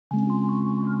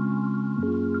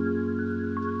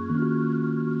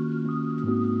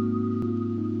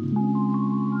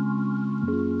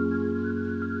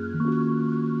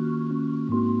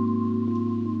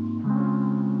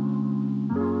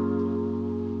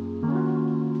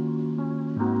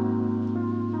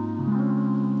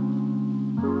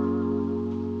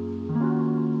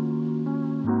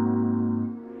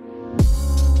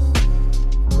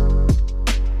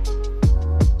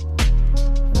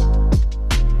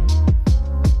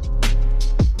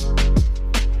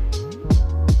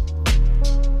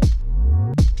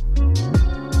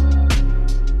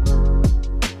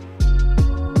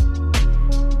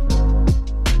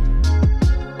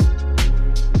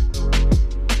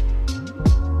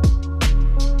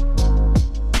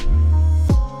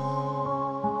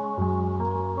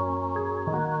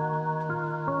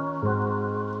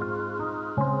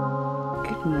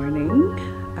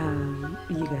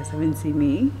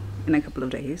in a couple of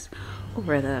days, or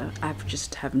rather I've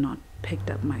just have not picked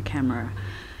up my camera,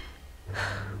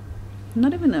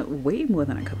 not even way more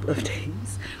than a couple of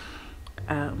days.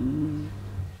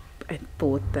 I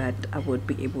thought that I would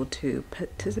be able to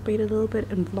participate a little bit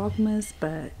in Vlogmas,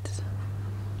 but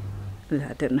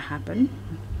that didn't happen.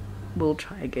 We'll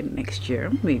try again next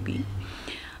year, maybe.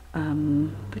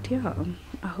 But yeah,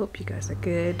 I hope you guys are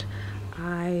good.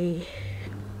 I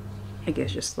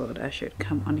guess just thought I should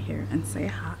come on here and say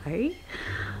hi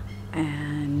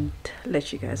and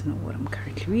let you guys know what I'm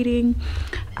currently reading.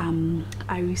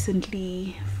 I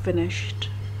recently finished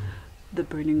The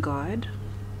Burning God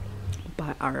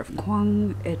by R.F.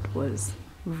 Kuang. It was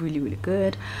really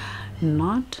good.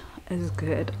 Not as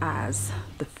good as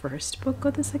the first book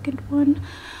or the second one,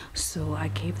 so I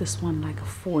gave this one like a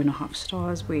 4.5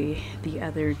 stars, where the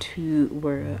other two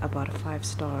were about a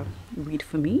 5-star read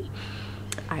for me.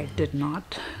 I did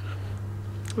not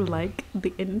like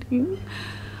the ending,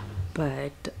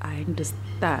 but I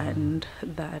understand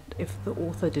that if the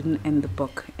author didn't end the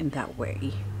book in that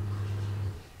way,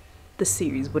 the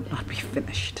series would not be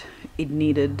finished. It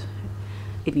needed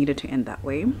to end that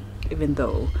way, even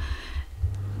though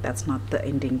that's not the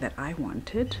ending that I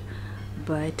wanted.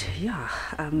 But yeah,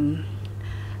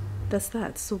 that's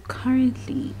that. So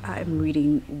currently I'm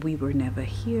reading We Were Never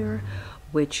Here,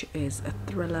 which is a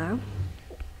thriller.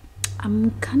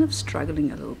 I'm kind of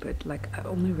struggling a little bit. Like, I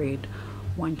only read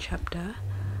 1 chapter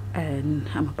and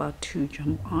I'm about to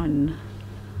jump on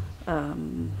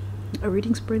a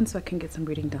reading sprint so I can get some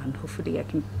reading done. Hopefully I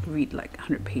can read like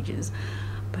 100 pages,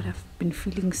 but I've been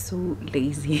feeling so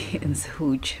lazy and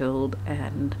so chilled,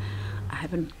 and I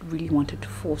haven't really wanted to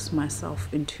force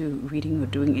myself into reading or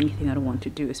doing anything I don't want to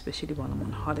do, especially while I'm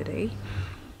on holiday,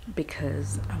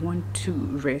 because I want to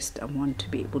rest. I want to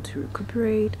be able to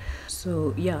recuperate.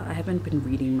 So yeah, I haven't been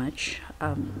reading much.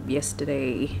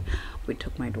 Yesterday we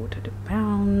took my daughter to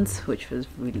Bounds, which was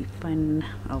really fun.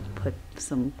 I'll put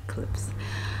some clips.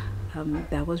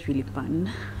 That was really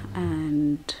fun.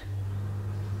 And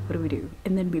what do we do?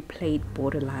 And then we played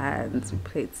Borderlands. We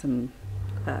played some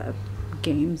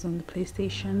games on the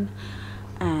PlayStation,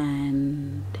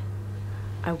 and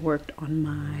I worked on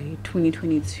my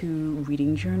 2022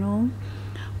 reading journal,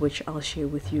 which I'll share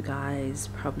with you guys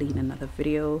probably in another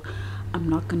video. I'm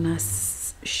not gonna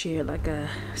share like a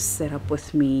setup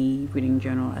with me reading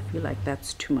journal. I feel like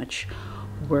that's too much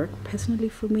work personally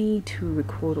for me to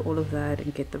record all of that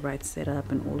and get the right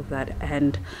setup and all of that,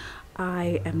 and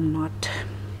I am not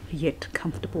yet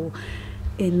comfortable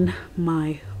in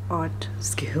my art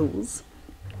skills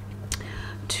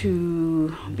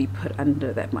to be put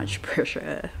under that much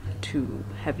pressure to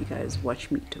have you guys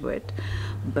watch me do it.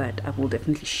 But I will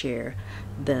definitely share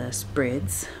the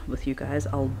spreads with you guys.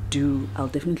 I'll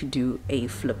definitely do a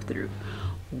flip through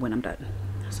when I'm done,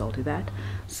 so I'll do that.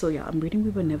 So yeah, I'm reading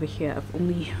We Were Never Here. I've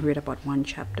only read about 1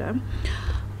 chapter.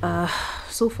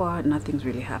 So far nothing's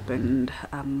really happened.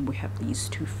 We have these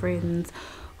 2 friends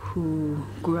who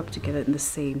grew up together in the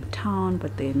same town,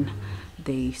 but then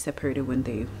they separated when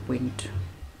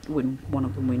one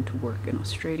of them went to work in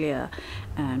Australia,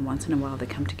 and once in a while they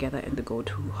come together and they go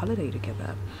to holiday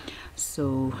together.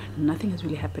 So nothing has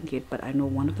really happened yet, but I know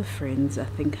one of the friends, I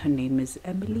think her name is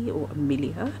Emily or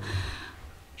Amelia,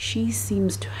 she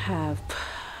seems to have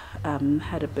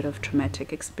had a bit of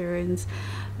traumatic experience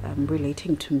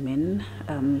relating to men,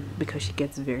 because she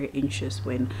gets very anxious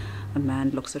when a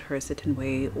man looks at her a certain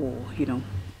way, or you know,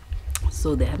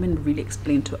 so they haven't really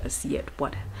explained to us yet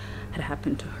what had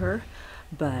happened to her,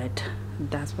 but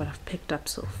that's what I've picked up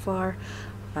so far.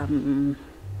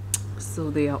 So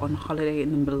they are on holiday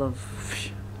in the middle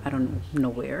of I don't know,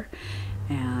 nowhere,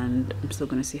 and I'm still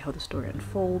gonna see how the story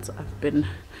unfolds. I've been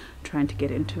trying to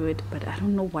get into it, but I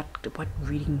don't know what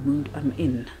reading mood I'm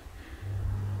in.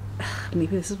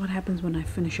 Maybe this is what happens when I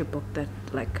finish a book that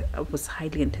like I was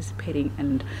highly anticipating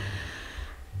and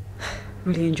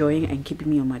really enjoying and keeping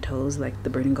me on my toes, like The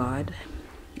Burning God,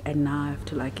 and now I have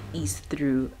to like ease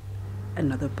through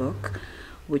another book,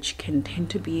 which can tend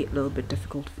to be a little bit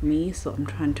difficult for me. So I'm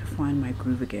trying to find my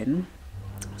groove again.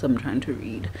 So I'm trying to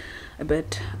read a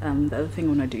bit. The other thing I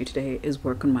want to do today is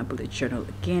work on my bullet journal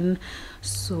again.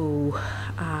 So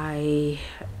I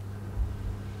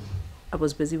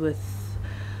was busy with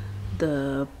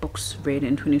the books read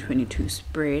in 2022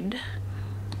 spread,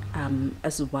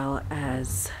 as well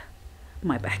as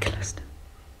my backlist.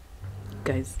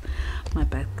 Guys, my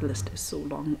backlist is so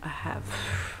long. I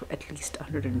have at least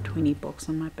 120 books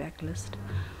on my backlist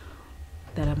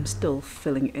that I'm still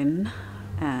filling in,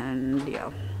 and yeah,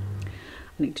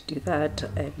 I need to do that.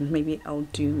 And maybe I'll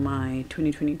do my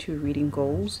 2022 reading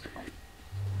goals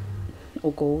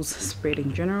or goals spread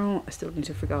in general. I still need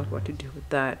to figure out what to do with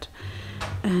that.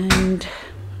 And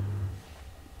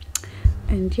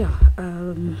yeah,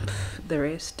 the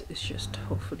rest is just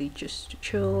hopefully just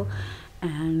chill.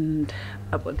 And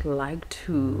I would like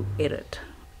to edit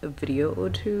a video or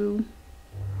two.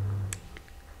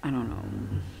 I don't know,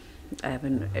 I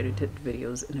haven't edited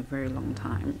videos in a very long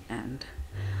time, and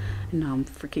now I'm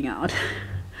freaking out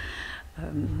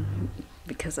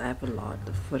because I have a lot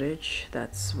of footage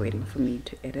that's waiting for me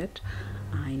to edit.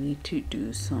 I need to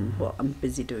do some, well, I'm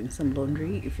busy doing some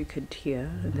laundry, if you could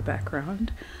hear in the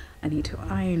background. I need to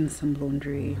iron some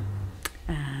laundry,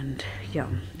 and yeah,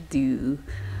 do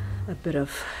a bit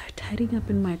of tidying up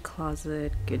in my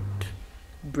closet, get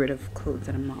rid of clothes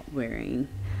that I'm not wearing.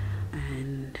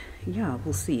 And yeah,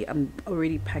 we'll see. I'm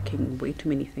already packing way too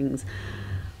many things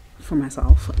for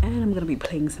myself, and I'm gonna be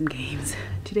playing some games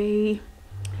today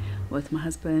with my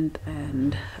husband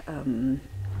and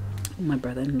my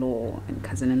brother-in-law and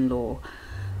cousin-in-law.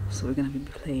 So we're gonna be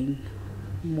playing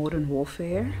Modern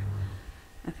Warfare.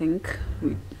 I think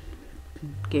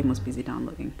game was busy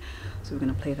downloading, so we're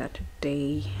gonna play that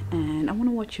today. And I want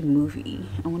to watch a movie.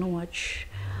 I want to watch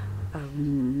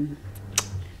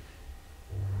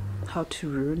How to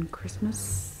Ruin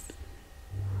Christmas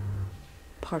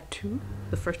Part 2.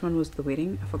 The first one was The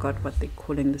Wedding. I forgot what they're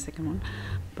calling the second one,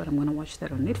 but I'm gonna watch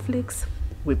that on Netflix.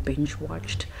 We binge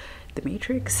watched The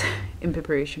Matrix in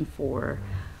preparation for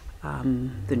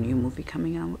the new movie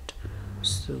coming out.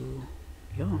 So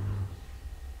yeah,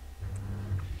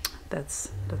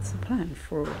 that's the plan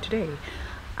for today.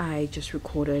 I just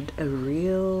recorded a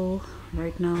reel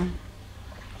right now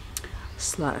 /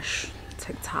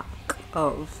 TikTok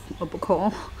of a book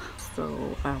haul,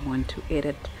 so I want to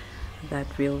edit that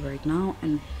reel right now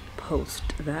and post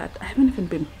that. I haven't even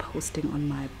been posting on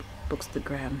my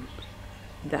Bookstagram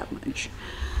that much,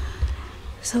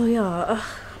 so yeah,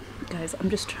 guys, I'm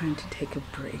just trying to take a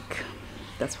break.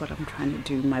 That's what I'm trying to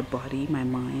do. My body, my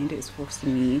mind is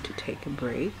forcing me to take a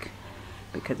break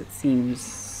because it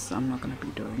seems I'm not going to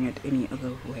be doing it any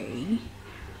other way.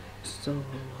 So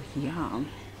yeah,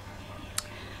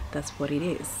 that's what it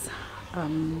is.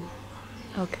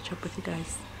 I'll catch up with you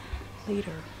guys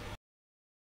later.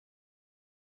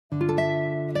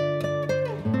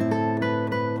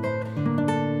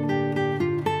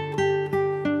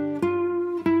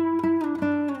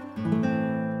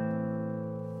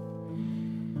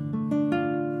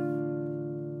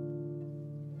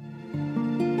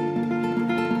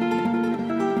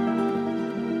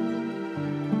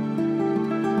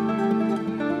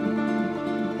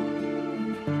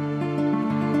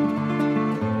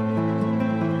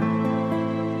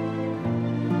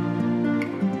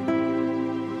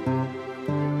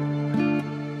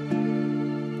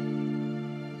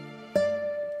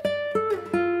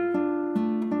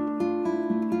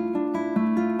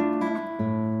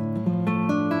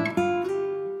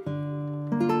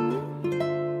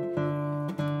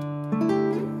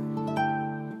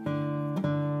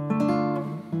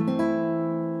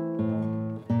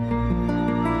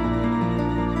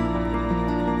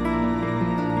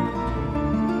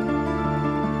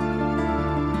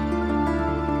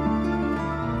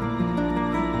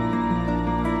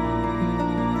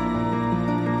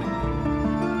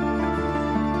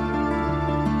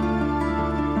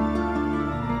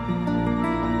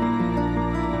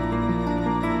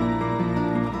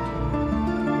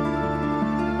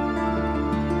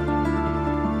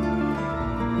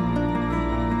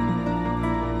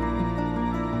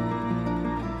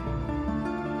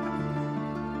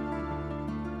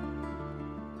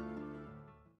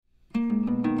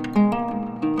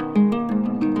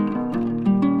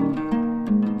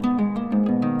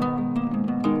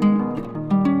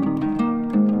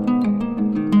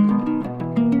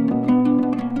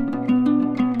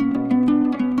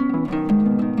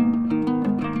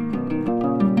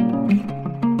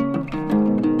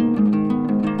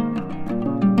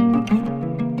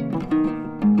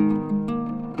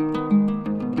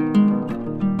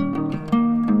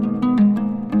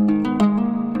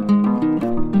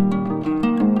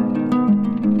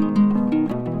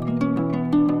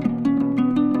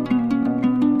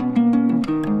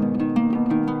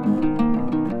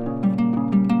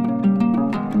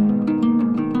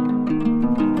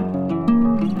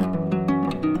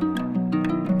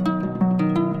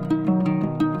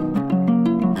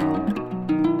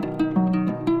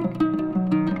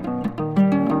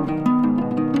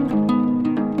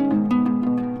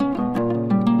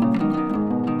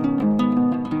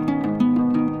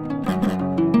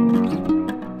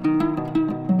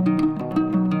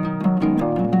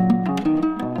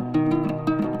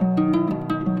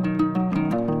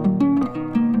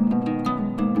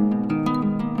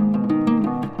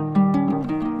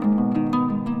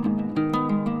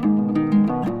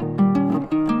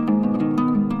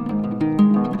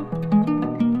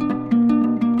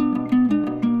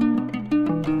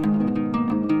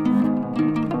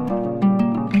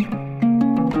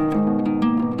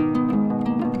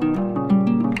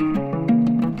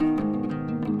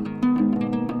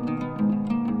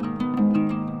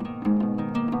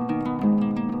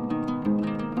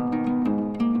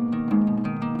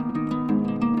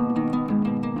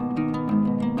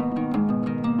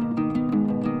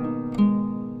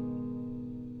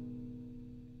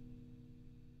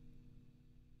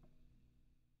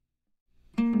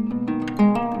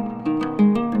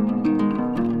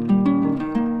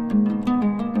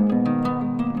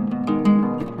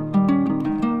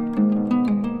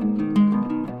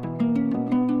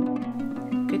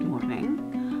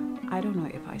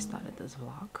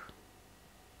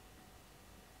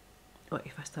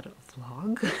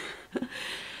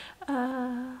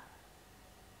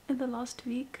 the last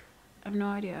week? I have no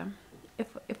idea.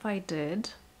 If I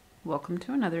did, welcome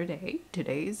to another day.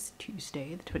 Today is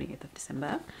Tuesday, the 28th of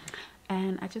December.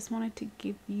 And I just wanted to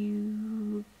give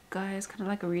you guys kind of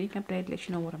like a reading update, let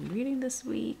you know what I'm reading this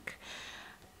week.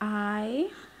 Where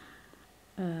am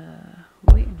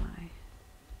I?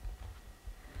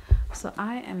 So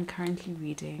I am currently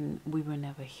reading We Were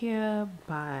Never Here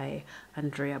by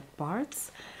Andrea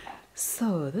Bartz.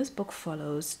 So this book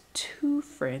follows two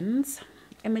friends,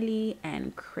 Emily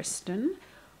and Kristen,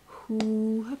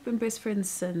 who have been best friends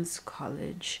since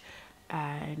college,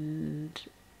 and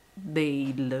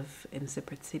they live in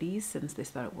separate cities since they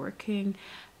started working,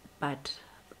 but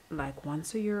like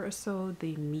once a year or so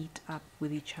they meet up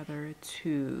with each other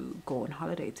to go on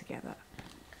holiday together.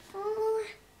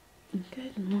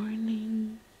 Good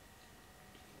morning.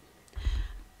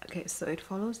 Okay, so it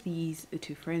follows these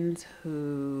two friends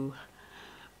who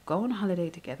go on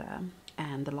holiday together,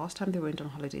 and the last time they went on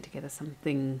holiday together,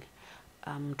 something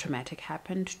traumatic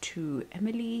happened to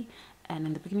Emily, and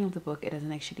in the beginning of the book it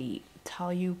doesn't actually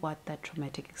tell you what that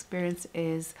traumatic experience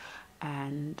is,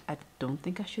 and I don't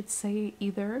think I should say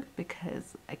either,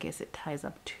 because I guess it ties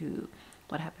up to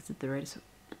what happens in the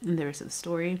rest of the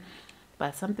story.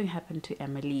 But something happened to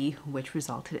Emily which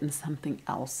resulted in something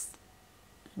else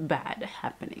bad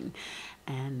happening,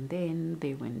 and then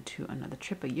they went to another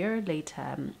trip a year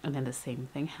later, and then the same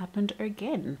thing happened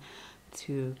again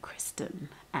to Kristen,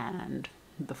 and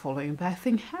the following bad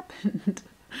thing happened.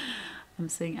 I'm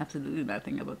saying absolutely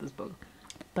nothing about this book,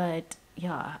 but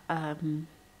yeah,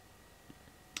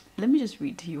 let me just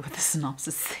read to you what the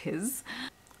synopsis says.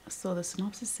 So the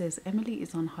synopsis says, Emily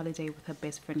is on holiday with her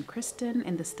best friend Kristen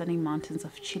in the stunning mountains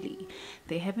of Chile.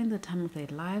 They're having the time of their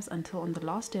lives until on the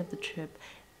last day of the trip,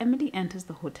 Emily enters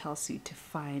the hotel suite to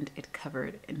find it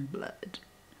covered in blood.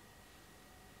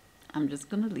 I'm just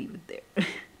gonna leave it there.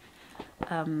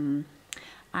 I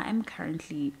am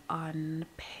currently on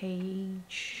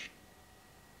page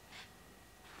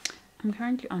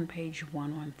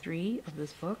 113 of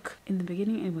this book. In the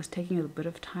beginning it was taking a bit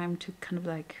of time to kind of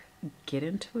like get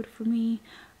into it for me,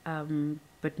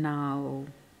 but now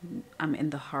I'm in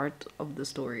the heart of the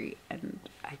story, and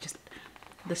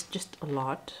there's just a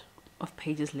lot of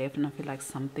pages left, and I feel like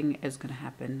something is gonna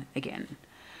happen again.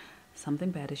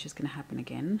 Something bad is just gonna happen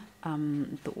again.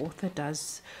 The author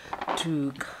does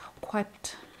do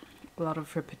quite a lot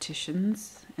of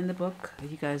repetitions in the book.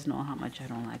 You guys know how much I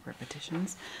don't like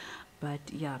repetitions, but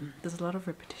yeah, there's a lot of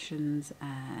repetitions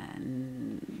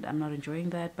and I'm not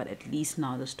enjoying that, but at least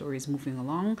now the story is moving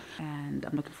along and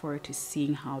I'm looking forward to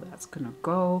seeing how that's gonna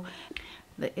go.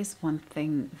 There is one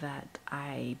thing that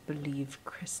I believe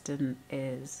Kristen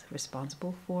is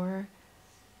responsible for.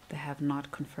 They have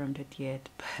not confirmed it yet,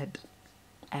 but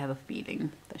I have a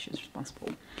feeling that she's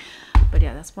responsible. But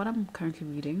yeah, that's what I'm currently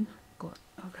reading.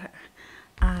 Okay.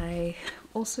 I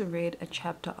also read a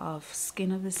chapter of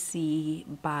Skin of the Sea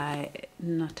by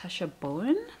Natasha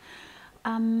Bowen.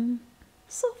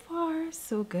 So far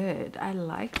so good. I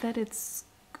like that it's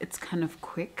kind of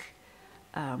quick.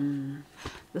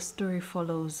 The story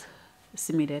follows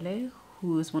Simidele,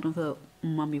 who is one of the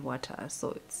mamiwata.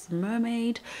 So it's a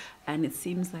mermaid, and it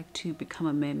seems like to become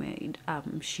a mermaid,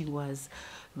 she was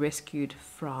rescued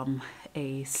from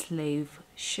a slave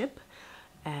ship,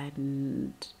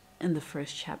 and in the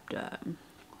first chapter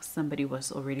somebody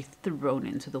was already thrown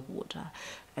into the water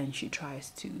and she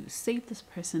tries to save this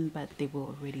person, but they were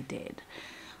already dead,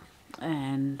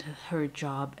 and her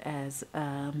job as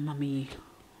a mummy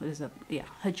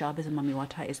her job as a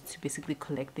mamiwata is to basically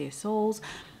collect their souls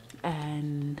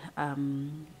and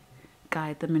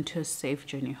guide them into a safe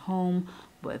journey home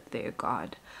with their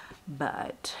god.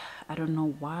 But I don't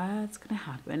know what's gonna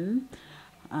happen.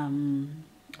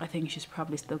 I think she's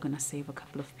probably still gonna save a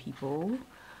couple of people,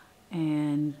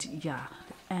 and yeah,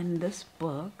 and this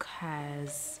book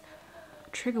has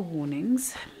trigger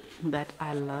warnings that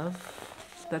I love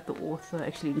that the author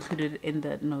actually included in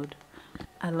that note.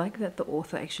 I like that the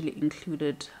author actually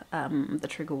included the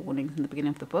trigger warnings in the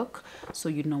beginning of the book, so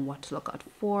you know what to look out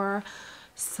for.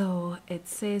 So it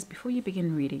says, before you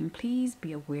begin reading, please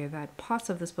be aware that parts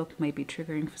of this book may be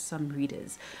triggering for some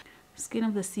readers. Skin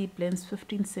of the Sea blends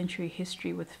 15th century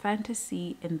history with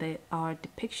fantasy, and there are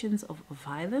depictions of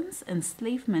violence,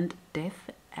 enslavement, death,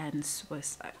 and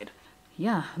suicide.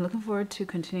 Yeah, looking forward to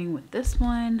continuing with this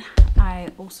one. I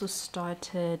also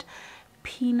started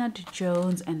Peanut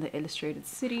Jones and the Illustrated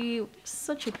City.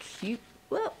 Such a cute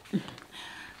book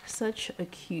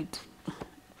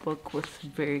with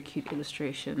very cute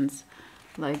illustrations.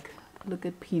 Like, look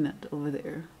at Peanut over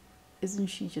there. Isn't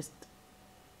she just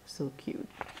so cute?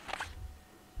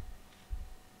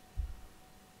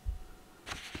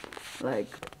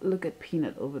 Like, look at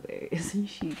Peanut over there. Isn't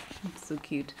she so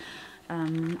cute?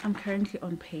 I'm currently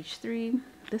on page 3.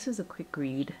 This is a quick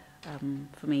read.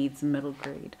 For me, it's middle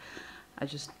grade. I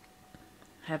just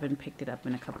haven't picked it up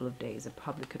in a couple of days. It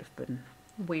probably could have been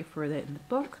way further in the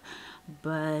book,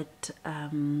 but I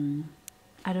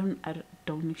don't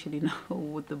actually know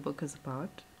what the book is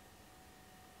about.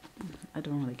 I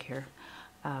don't really care.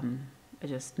 I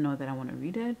just know that I want to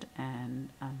read it, and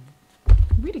I'm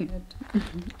reading it.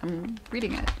 I'm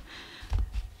reading it.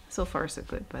 So far, so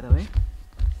good, by the way.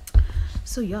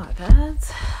 So yeah,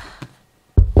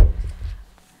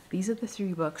 these are the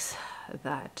 3 books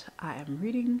that I am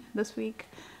reading this week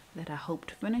that I hope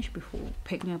to finish before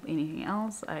picking up anything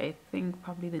else. I think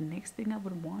probably the next thing I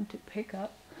would want to pick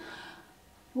up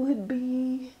would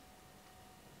be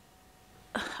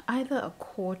either A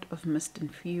Court of Mist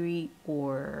and Fury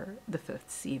or the 5th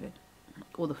season.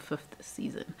 Or the 5th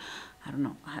season. I don't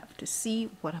know. I have to see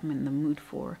what I'm in the mood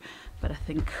for. But I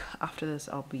think after this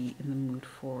I'll be in the mood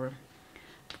for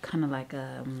kind of like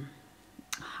a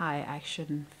high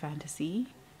action fantasy.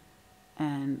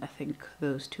 And I think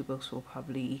those 2 books will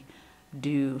probably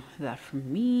do that for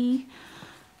me.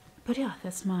 But yeah,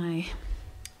 that's my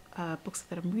books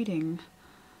that I'm reading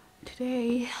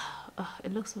today.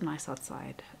 It looks so nice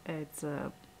outside. It's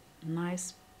a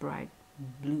nice, bright,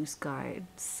 blue sky,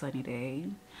 sunny day,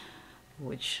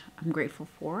 which I'm grateful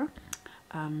for,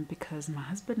 because my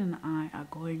husband and I are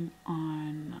going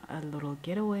on a little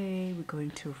getaway. We're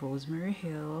going to Rosemary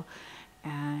Hill,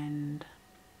 and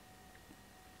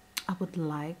I would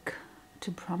like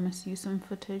to promise you some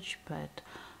footage, but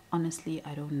honestly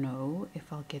I don't know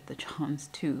if I'll get the chance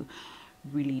to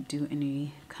really do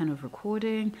any kind of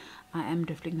recording. I am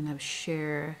definitely gonna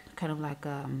share kind of like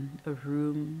a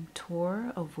room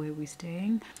tour of where we're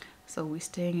staying. So we're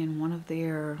staying in one of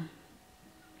their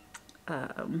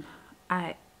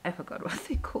I forgot what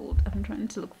they're called. I'm trying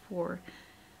to look for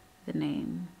the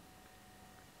name.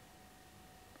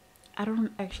 I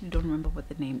don't remember what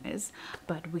the name is,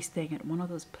 but we're staying at one of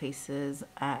those places,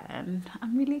 and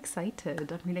I'm really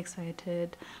excited.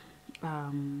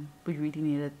 We really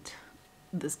needed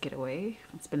this getaway.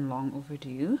 It's been long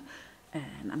overdue,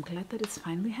 and I'm glad that it's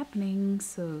finally happening.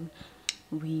 So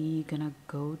we're gonna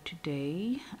go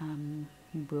today.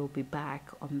 We'll be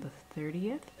back on the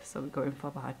 30th, so we're going for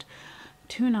about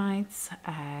 2 nights.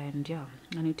 And yeah,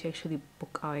 I need to actually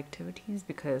book our activities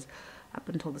because up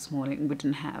until this morning we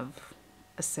didn't have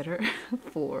a sitter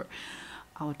for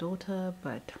our daughter,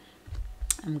 but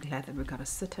I'm glad that we got a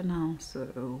sitter now,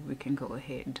 so we can go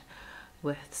ahead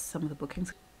with some of the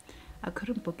bookings. I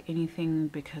couldn't book anything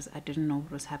because I didn't know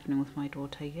what was happening with my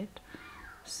daughter yet.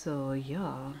 So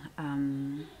yeah,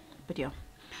 but yeah,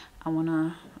 I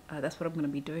wanna that's what I'm gonna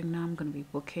be doing now. I'm gonna be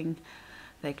booking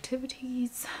the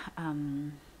activities,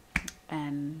 and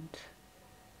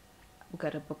we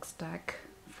got a book stack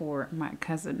for my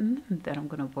cousin that I'm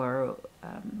gonna borrow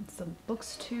some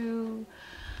books to.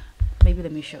 Maybe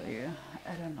let me show you.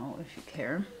 I don't know if you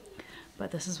care,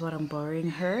 but this is what I'm borrowing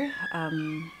her.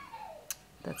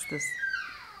 That's this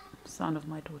sound of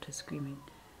my daughter screaming.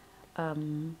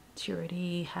 She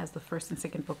already has the 1st and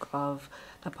 2nd book of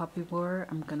The Poppy War.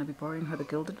 I'm gonna be borrowing her the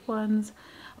Gilded Ones,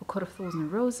 A Court of Thorns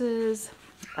and Roses,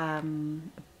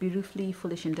 Beautifully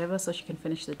Foolish Endeavor, so she can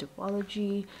finish the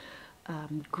duology,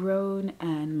 Grown,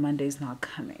 and Monday's Not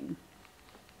Coming.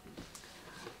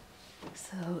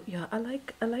 So yeah, I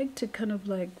like to kind of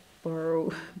like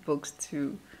borrow books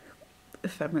to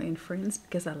family and friends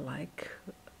because I like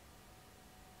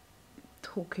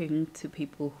talking to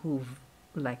people who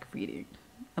like reading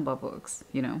about books,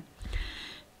 you know.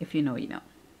 If you know, you know.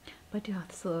 But yeah,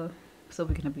 so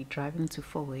we're gonna be driving to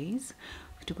 4 Ways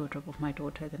to go drop off my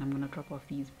daughter. Then I'm gonna drop off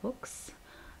these books,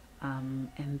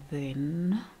 and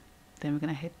then we're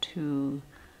gonna head to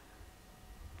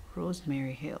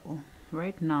Rosemary Hill.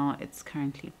 Right now it's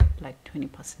currently like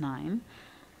 9:20,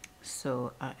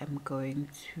 so I'm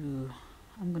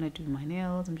gonna do my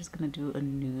nails. I'm just gonna do a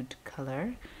nude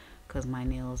color because my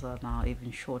nails are now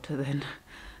even shorter than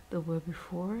they were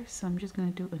before. So I'm just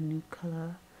gonna do a nude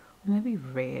color, or maybe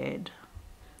red.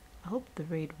 I hope the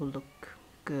red will look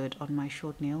good on my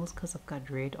short nails because I've got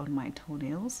red on my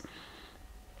toenails.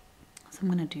 So I'm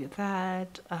gonna do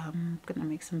that. I'm gonna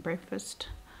make some breakfast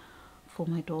for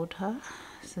my daughter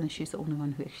since she's the only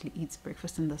one who actually eats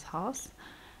breakfast in this house,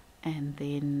 and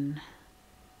then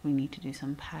we need to do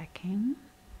some packing.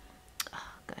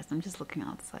 Guys, I'm just looking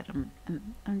outside.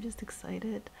 I'm just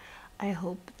excited. I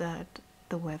hope that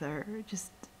the weather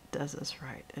just does us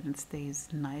right and it stays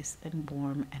nice and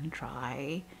warm and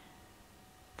dry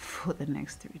for the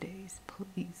next 3 days.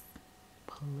 Please,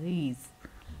 please.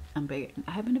 I'm begging.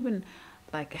 I haven't even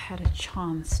like had a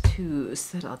chance to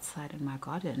sit outside in my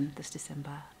garden this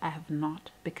December. I have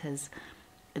not, because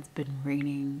it's been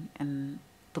raining and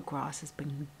the grass has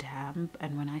been damp,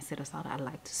 and when I sit outside I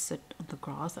like to sit on the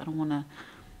grass. I don't want to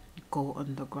go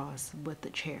on the grass with the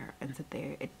chair and sit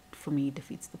there. It for me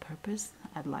defeats the purpose.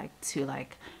 I'd like to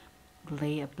like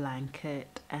lay a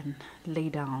blanket and lay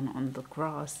down on the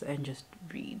grass and just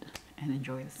read and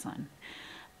enjoy the sun,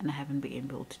 and I haven't been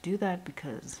able to do that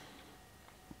because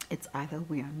it's either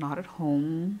we are not at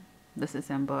home this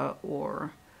December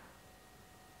or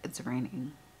it's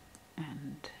raining.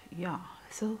 And yeah,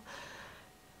 so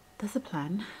that's the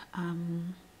plan.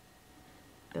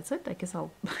 That's it. I guess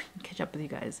I'll catch up with you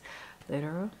guys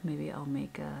later. Maybe I'll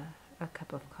make a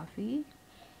cup of coffee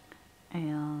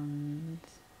and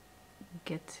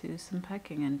get to some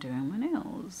packing and doing my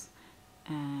nails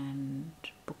and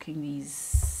booking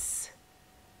these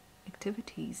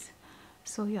activities.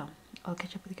 So yeah, I'll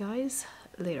catch up with you guys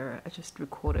later. I just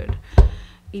recorded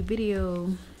a video,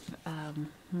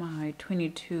 my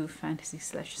 22 fantasy /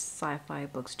 sci-fi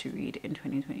books to read in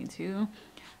 2022,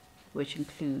 which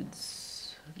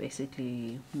includes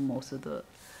basically most of the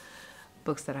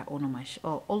books that I own on my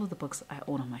all of the books I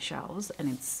own on my shelves, and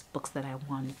it's books that I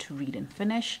want to read and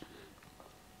finish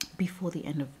before the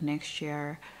end of next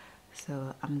year.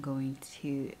 So I'm going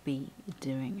to be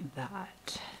doing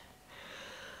that.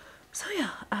 So yeah,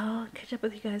 I'll catch up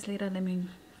with you guys later. Let me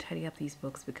tidy up these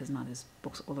books because now there's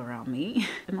books all around me.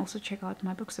 And also check out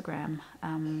my Bookstagram.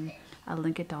 I'll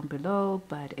link it down below,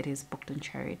 but it is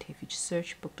BookedonCharity. If you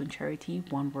search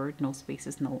BookedonCharity, one word, no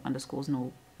spaces, no underscores,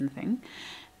 no nothing,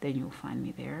 then you'll find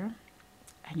me there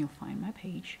and you'll find my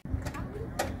page.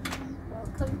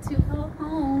 Welcome to our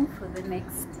home for the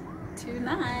next 2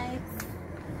 nights.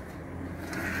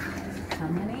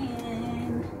 Coming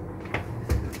in.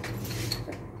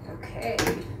 Okay,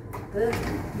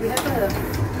 we have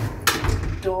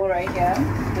a door right here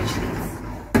which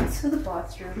leads to the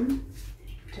bathroom.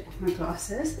 Take off my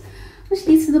glasses. Which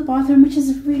leads to the bathroom, which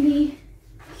is really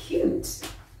cute.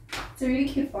 It's a really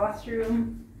cute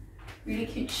bathroom, really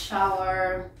cute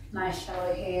shower, nice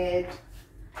shower head,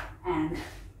 and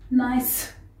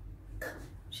nice.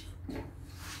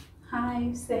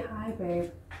 Hi, say hi,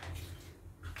 babe.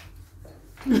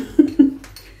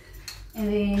 And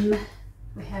then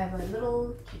we have a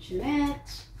little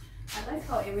kitchenette. I like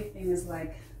how everything is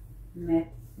like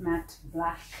matte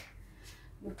black.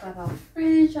 We've got our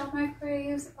fridge, our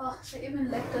microwaves. Oh, they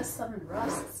even left us some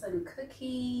rusks and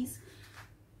cookies.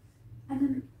 And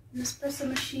then an espresso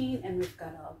machine, and we've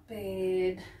got our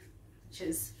bed, which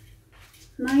is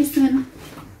nice and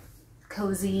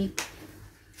cozy.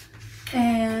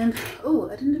 And oh,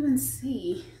 I didn't even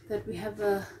see that we have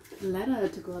a ladder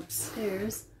to go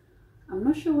upstairs. I'm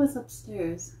not sure what's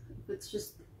upstairs, if it's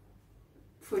just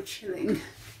for chilling.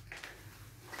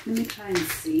 Let me try and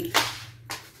see.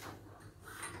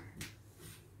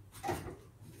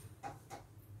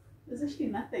 There's actually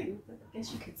nothing, but I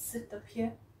guess you could sit up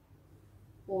here,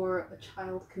 or a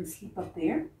child can sleep up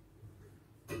there.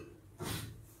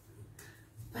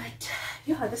 But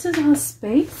yeah, this is our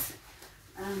space.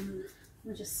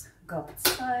 We'll just go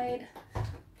outside.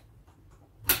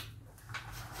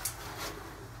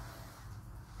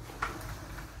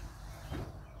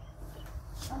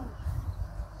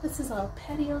 This is our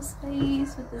patio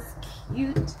space with this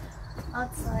cute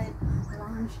outside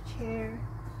lounge chair.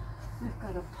 We've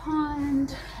got a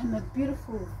pond and a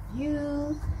beautiful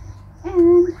view,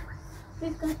 and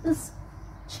we've got this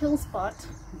chill spot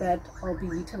that I'll be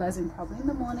utilizing probably in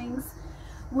the mornings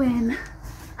when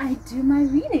I do my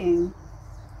reading.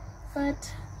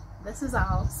 But this is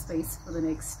our space for the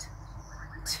next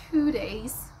 2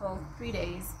 days, or 3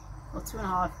 days, or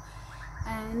 2.5,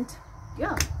 and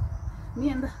yeah, me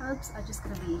and the hubs are just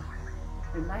gonna be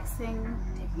relaxing,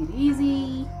 taking it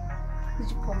easy. Did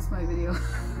you pause my video?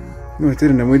 No, I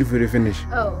didn't. I'm waiting for you to finish.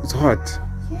 Oh, it's hot.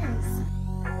 Yes.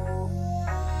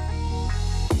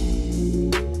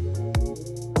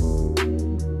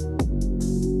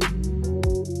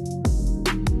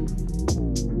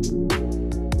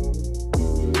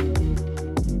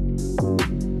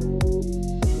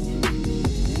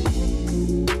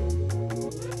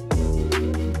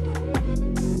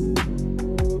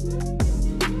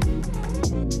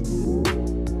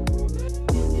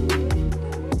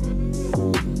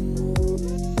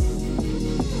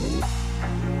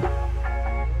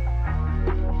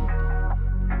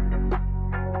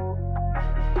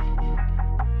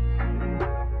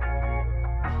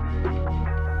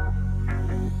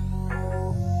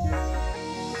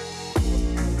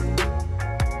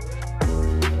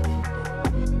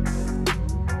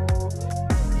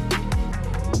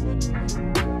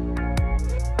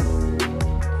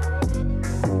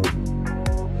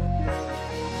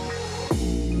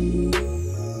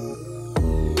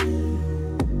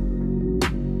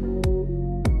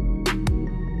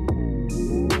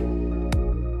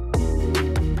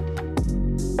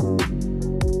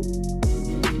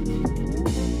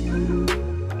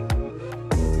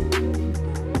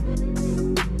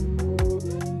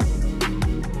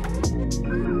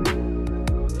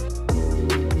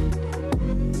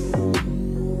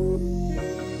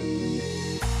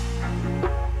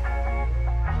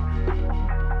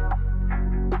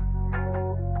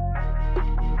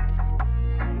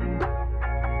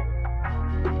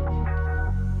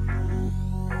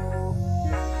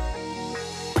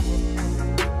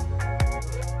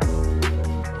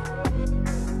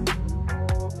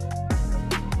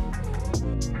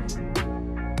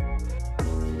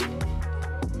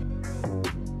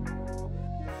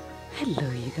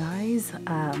 guys,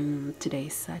 today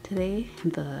is Saturday,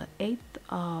 the 8th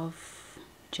of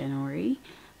January,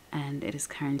 and it is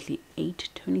currently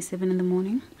 8:27 in the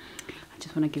morning. I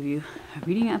just want to give you a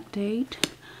reading update.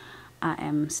 I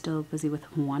am still busy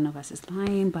with One of Us is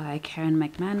Lying by Karen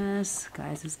McManus.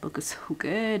 Guys, this book is so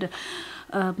good.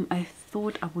 I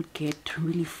thought I would get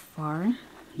really far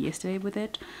yesterday with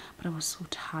it, but I was so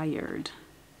tired.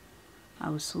 I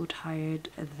was so tired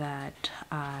that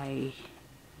I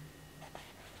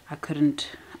couldn't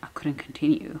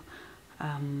continue.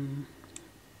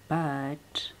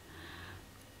 But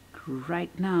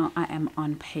right now I am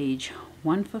on page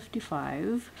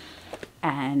 155,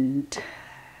 and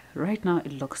right now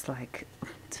it looks like,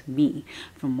 to me,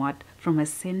 from a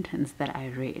sentence that I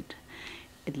read,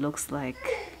 it looks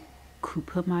like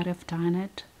Cooper might have done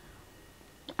it.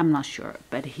 I'm not sure,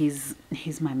 but he's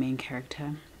my main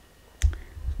character.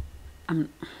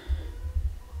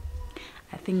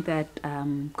 I think that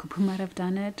Cooper might have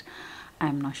done it.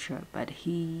 I'm not sure, but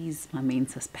he's my main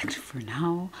suspect for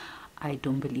now. I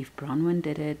don't believe Bronwyn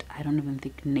did it. I don't even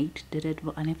think Nate did it.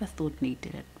 Well, I never thought Nate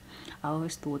did it. I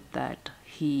always thought that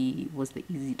he was the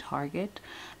easy target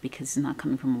because he's not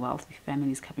coming from a wealthy family.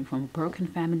 He's coming from a broken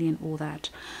family and all that.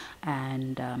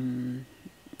 And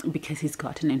because he's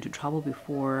gotten into trouble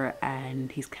before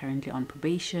and he's currently on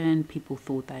probation, people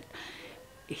thought that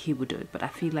he would do it. But I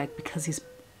feel like because he's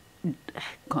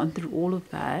gone through all of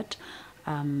that,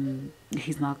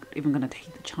 he's not even going to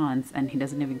take the chance, and he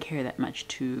doesn't even care that much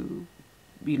to,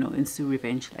 ensue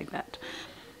revenge like that.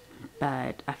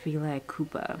 But I feel like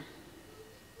Cooper,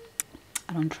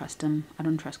 I don't trust him. I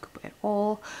don't trust Cooper at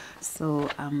all. So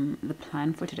the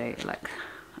plan for today, like,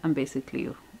 I'm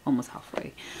basically almost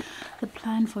halfway. The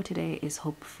plan for today is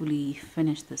hopefully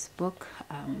finish this book.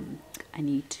 I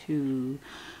need to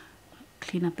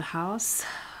clean up the house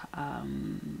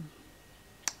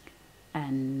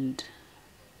and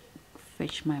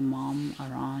fetch my mom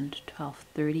around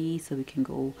 12:30 so we can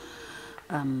go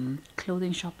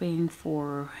clothing shopping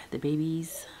for the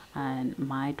babies and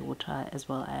my daughter as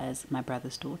well as my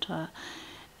brother's daughter,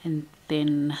 and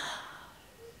then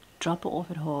drop her off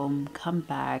at home, come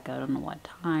back, I don't know what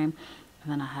time,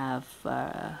 and then I have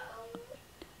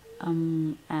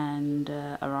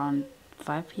around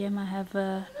 5 p.m. I have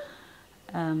a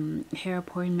hair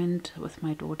appointment with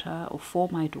my daughter, or for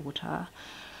my daughter.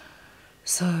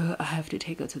 So I have to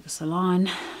take her to the salon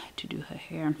to do her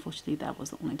hair. Unfortunately, that was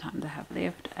the only time that I have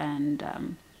left, and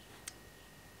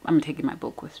I'm taking my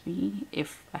book with me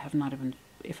if I've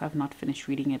not finished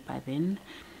reading it by then,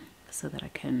 so that I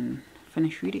can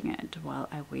finish reading it while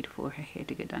I wait for her hair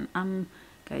to get done.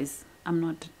 Guys, I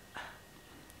loved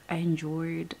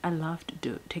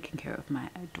taking care of my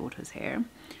daughter's hair.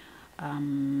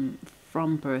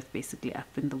 From birth, basically,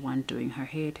 I've been the one doing her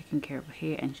hair, taking care of her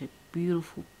hair, and she had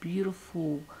beautiful,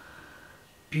 beautiful,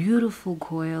 beautiful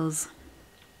coils,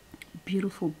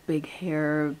 beautiful big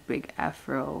hair, big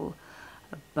afro.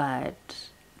 But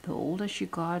the older she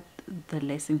got, the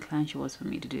less inclined she was for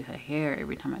me to do her hair.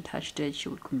 Every time I touched it, she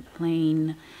would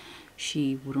complain.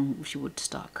 She would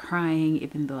start crying,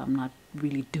 even though I'm not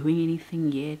really doing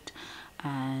anything yet.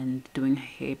 And doing her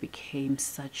hair became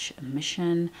such a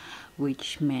mission,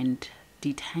 which meant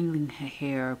detangling her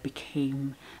hair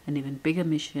became an even bigger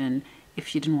mission. If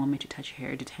she didn't want me to touch her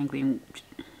hair, detangling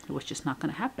was just not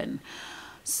going to happen.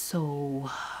 So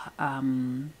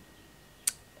and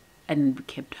we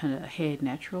kept her hair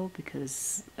natural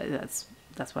because that's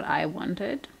what I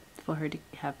wanted, for her to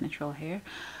have natural hair.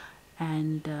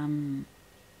 And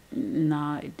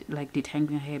now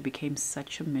detangling her hair became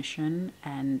such a mission,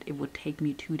 and it would take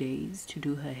me 2 days to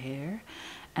do her hair,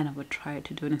 and I would try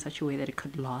to do it in such a way that it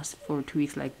could last for 2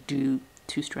 weeks, like do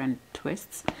 2-strand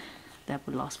twists that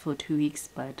would last for 2 weeks.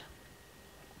 But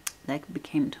that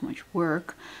became too much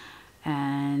work,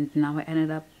 and now I ended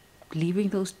up leaving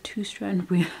those 2-strand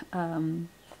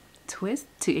twists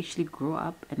to actually grow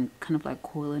up and kind of like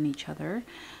coil in each other,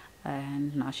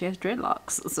 and now she has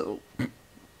dreadlocks. So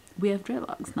we have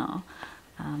dreadlocks now,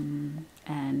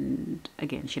 and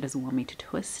again, she doesn't want me to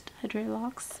twist her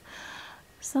dreadlocks,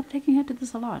 so I'm taking her to the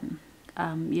salon.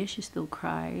 Yes, she still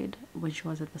cried when she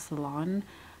was at the salon,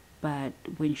 but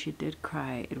when she did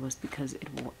cry, it was because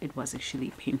it was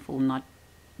actually painful, not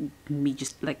me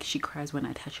just like she cries when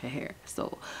I touch her hair.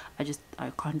 So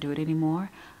I can't do it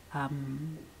anymore.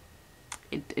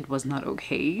 It was not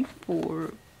okay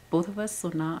for both of us, so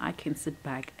now I can sit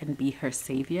back and be her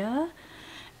savior.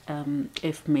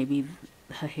 If maybe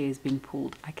her hair is being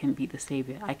pulled, I can be the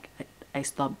savior. I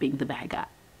stop being the bad guy.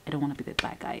 I don't want to be the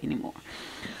bad guy anymore.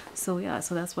 So yeah,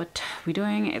 so that's what we're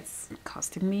doing. It's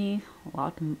costing me a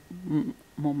lot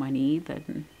more money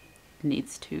than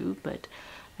needs to, but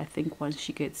I think once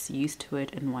she gets used to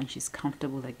it and once she's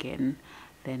comfortable again,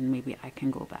 then maybe I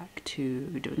can go back to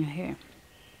doing her hair.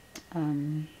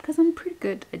 Because I'm pretty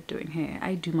good at doing hair.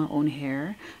 I do my own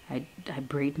hair. I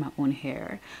braid my own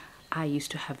hair. I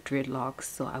used to have dreadlocks,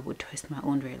 so I would twist my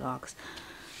own dreadlocks.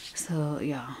 So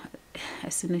yeah,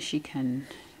 as soon as she can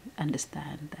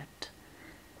understand that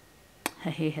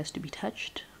her hair has to be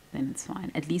touched, then it's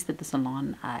fine. At least at the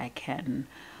salon, I can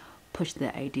push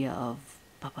the idea of,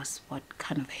 Papa's, what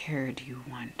kind of hair do you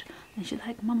want? And she's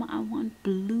like, Mama, I want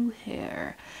blue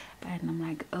hair. And I'm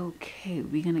like, okay,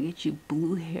 we're gonna get you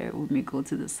blue hair when we go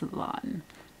to the salon.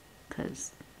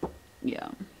 Because, yeah,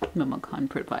 Mama can't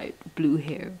provide blue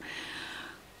hair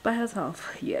by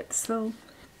herself yet. So,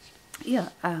 yeah,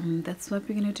 that's what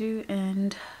we're gonna do.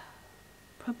 And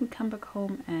probably come back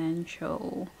home and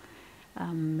chill.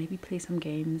 Maybe play some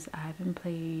games. I haven't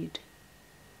played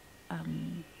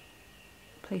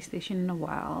PlayStation in a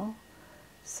while,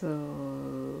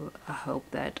 so I hope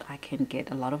that I can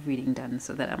get a lot of reading done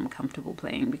so that I'm comfortable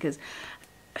playing, because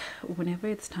whenever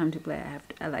it's time to play,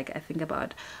 I think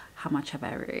about how much have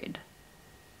I read,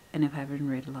 and if I haven't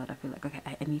read a lot, I feel like, okay,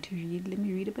 I need to read, let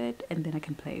me read a bit and then I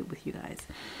can play with you guys.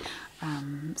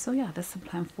 So yeah, that's the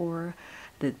plan for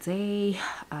the day.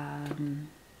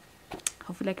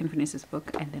 Hopefully I can finish this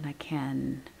book and then I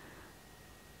can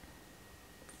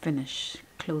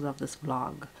close off this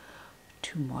vlog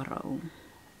tomorrow,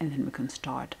 and then we can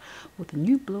start with a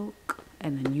new book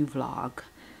and a new vlog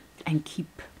and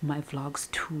keep my vlogs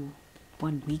to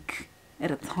 1 week at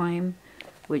a time,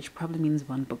 which probably means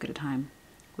 1 book at a time,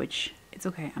 which it's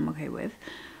okay, I'm okay with.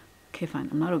 Okay, fine,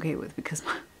 I'm not okay with, because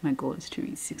my goal is to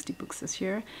read 60 books this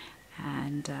year,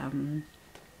 and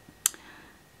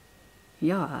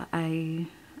yeah, I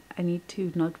need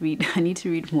to not read I need to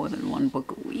read more than 1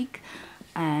 book a week.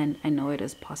 And I know it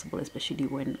is possible, especially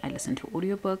when I listen to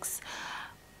audiobooks,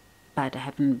 but I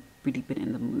haven't really been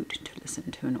in the mood to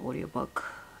listen to an audiobook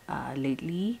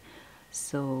lately,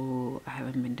 so I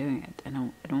haven't been doing it. And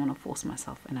I don't want to force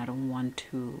myself, and I don't want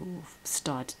to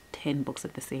start 10 books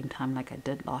at the same time like I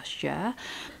did last year.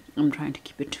 I'm trying to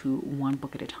keep it to 1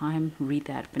 book at a time, read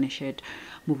that, finish it,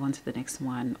 move on to the next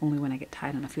one. Only when I get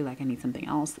tired and I feel like I need something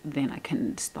else, then I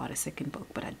can start a second book,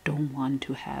 but I don't want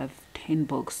to have 10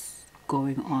 books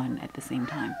going on at the same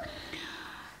time.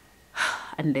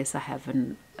 Unless I have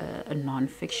a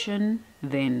non-fiction,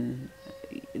 then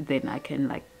I can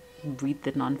like read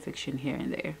the non-fiction here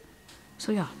and there.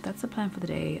 So yeah, that's the plan for the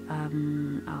day.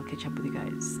 I'll catch up with you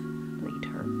guys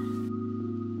later.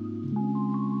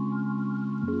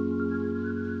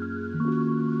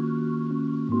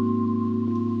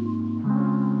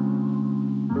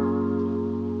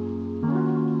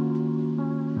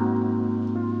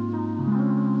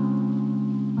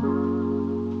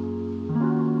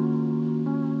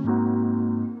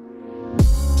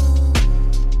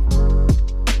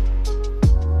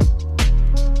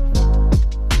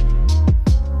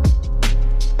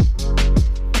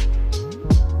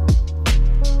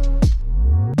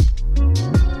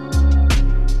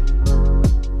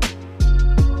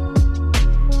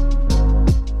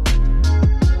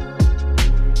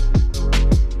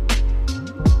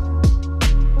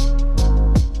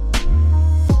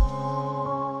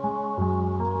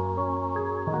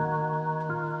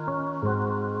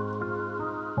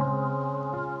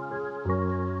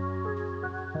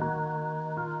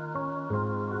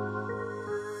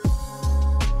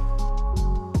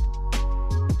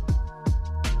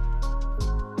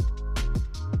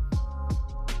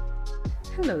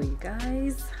 Hello you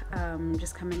guys,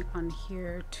 just coming on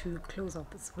here to close off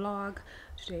this vlog.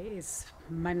 Today is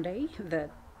Monday the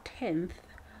 10th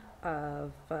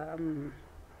of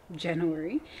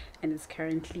January, and it's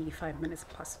currently 5 minutes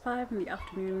past 5 in the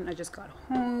afternoon. I just got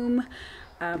home.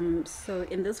 So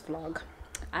in this vlog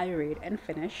I read and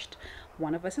finished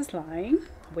One of Us is Lying,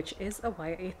 which is a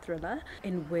YA thriller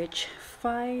in which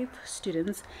 5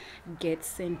 students get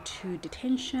sent to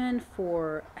detention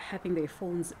for having their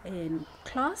phones in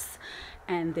class,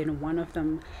 and then one of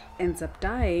them ends up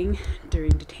dying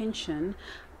during detention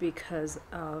because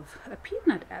of a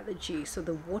peanut allergy. So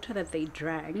the water that they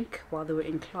drank while they were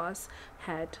in class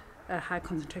had a high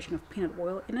concentration of peanut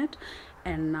oil in it,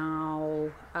 and now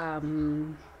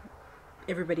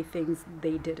everybody thinks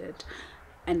they did it,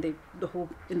 and in the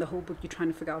whole book you're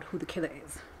trying to figure out who the killer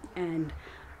is. And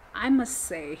I must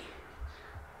say,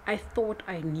 I thought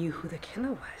I knew who the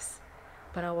killer was,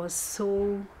 but I was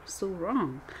so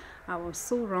wrong. I was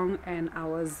so wrong, and I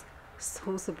was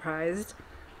so surprised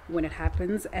when it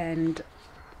happens. And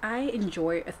I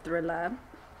enjoy a thriller,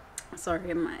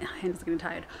 sorry, my hand is getting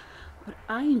tired, but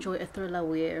I enjoy a thriller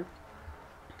where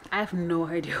I have no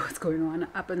idea what's going on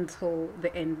up until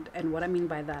the end. And what I mean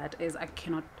by that is I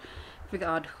cannot figure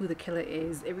out who the killer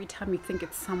is. Every time you think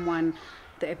it's someone,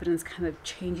 the evidence kind of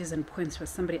changes and points to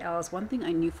somebody else. One thing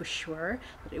I knew for sure,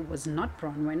 that it was not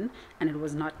Bronwyn and it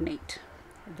was not Nate.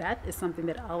 That is something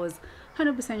that I was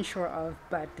 100% sure of,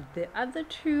 but the other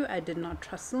two I did not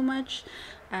trust so much.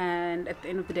 And at the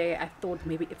end of the day, I thought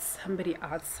maybe it's somebody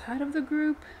outside of the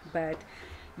group. But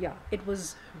yeah, it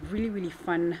was really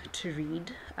fun to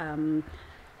read.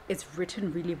 It's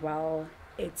written really well.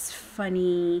 It's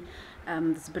funny.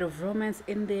 There's a bit of romance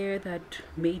in there that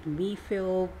made me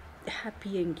feel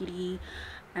happy and giddy.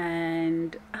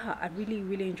 And I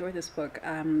really enjoyed this book.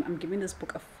 I'm giving this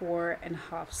book a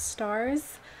 4.5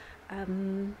 stars.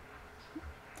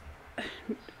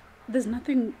 There's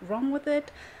nothing wrong with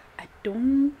it. I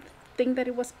don't think that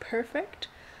it was perfect,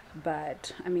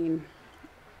 but I mean,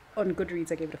 on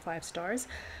Goodreads I gave it a 5 stars,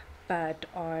 but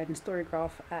on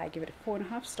Storygraph I give it a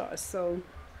 4.5 stars. So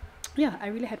yeah, I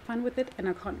really had fun with it, and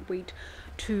I can't wait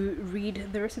to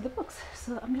read the rest of the books.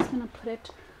 So I'm just gonna put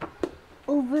it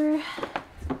over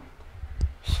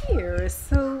here.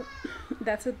 So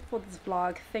that's it for this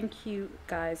vlog. Thank you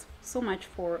guys so much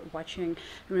for watching.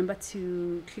 Remember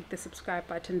to click the subscribe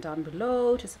button down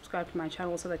below to subscribe to my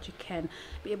channel so that you can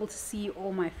be able to see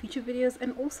all my future videos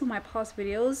and also my past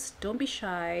videos. Don't be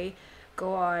shy,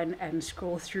 go on and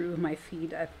scroll through my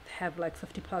feed. I have like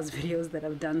 50+ videos that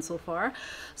I've done so far,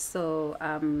 so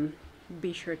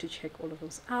be sure to check all of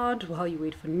those out while you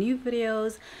wait for new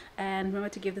videos. And remember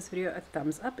to give this video a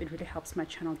thumbs up. It really helps my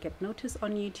channel get noticed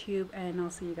on YouTube. And I'll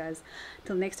see you guys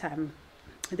till next time.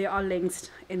 There are links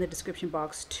in the description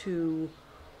box to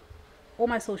all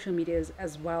my social medias,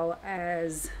 as well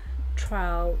as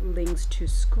trial links to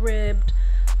SCRIBD,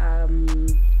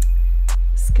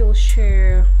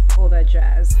 SkillShare, all that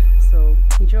jazz. So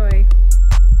enjoy.